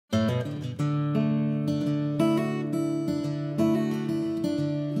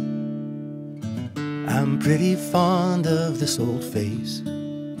I'm pretty fond of this old face.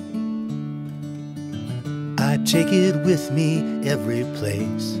 I take it with me every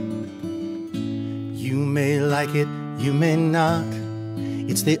place. You may like it, you may not.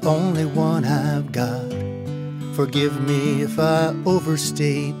 It's the only one I've got. Forgive me if I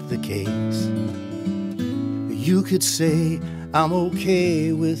overstate the case. You could say I'm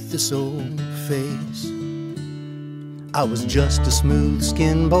okay with this old face. I was just a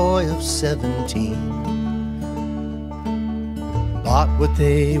smooth-skinned boy of 17. Bought what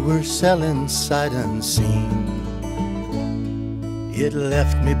they were selling sight unseen. It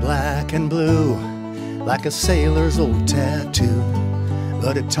left me black and blue, like a sailor's old tattoo.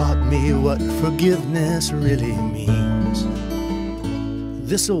 But it taught me what forgiveness really means.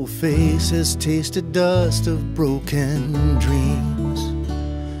 This old face has tasted dust of broken dreams.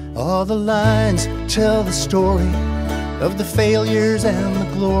 All the lines tell the story of the failures and the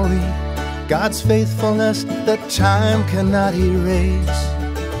glory, God's faithfulness that time cannot erase.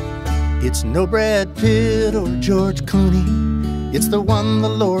 It's no Brad Pitt or George Clooney, it's the one the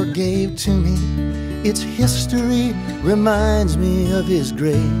Lord gave to me. Its history reminds me of His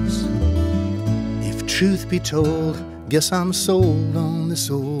grace. If truth be told, guess I'm sold on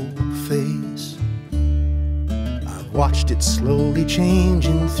this old face. I've watched it slowly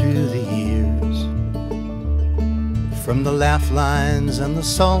changing through the years, from the laugh lines and the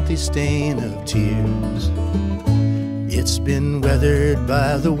salty stain of tears. It's been weathered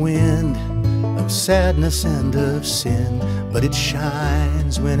by the wind of sadness and of sin, but it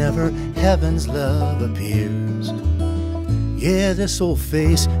shines whenever heaven's love appears. Yeah, this old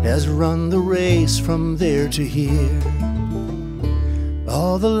face has run the race from there to here.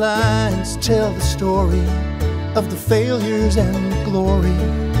 All the lines tell the story of the failures and the glory,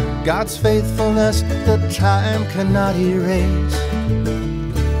 God's faithfulness that time cannot erase.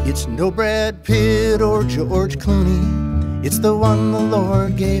 It's no Brad Pitt or George Clooney, it's the one the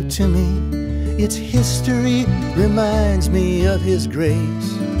Lord gave to me. Its history reminds me of His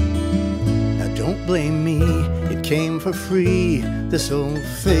grace. Now don't blame me, it came for free, this old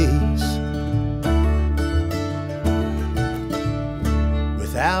face.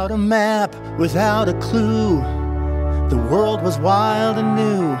 Without a map, without a clue, the world was wild and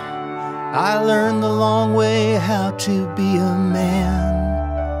new. I learned the long way how to be a man.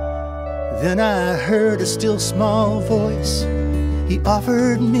 Then I heard a still small voice. He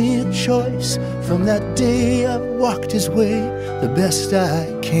offered me a choice. From that day I've walked His way the best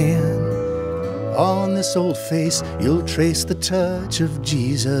I can. On this old face you'll trace the touch of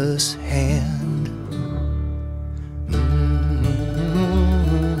Jesus' hand.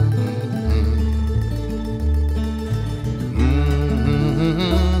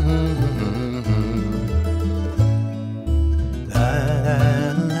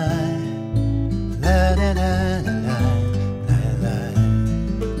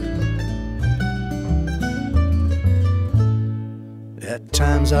 At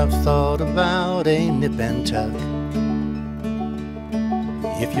times I've thought about a nip and tuck.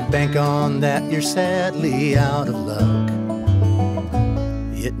 If you bank on that, you're sadly out of luck.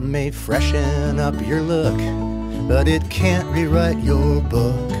 It may freshen up your look, but it can't rewrite your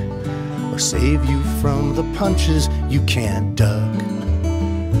book or save you from the punches you can't duck.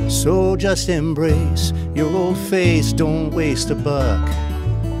 So just embrace your old face, don't waste a buck.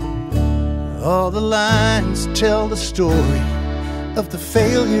 All the lines tell the story of the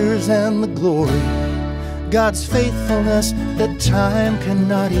failures and the glory, God's faithfulness that time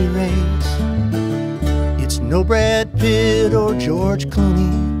cannot erase. It's no Brad Pitt or George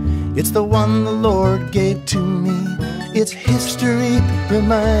Clooney, it's the one the Lord gave to me. Its history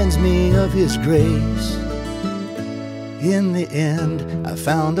reminds me of His grace. In the end, I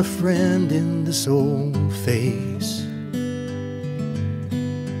found a friend in this old face.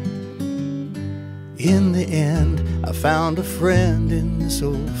 In the end, I found a friend in this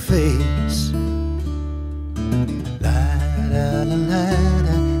old face.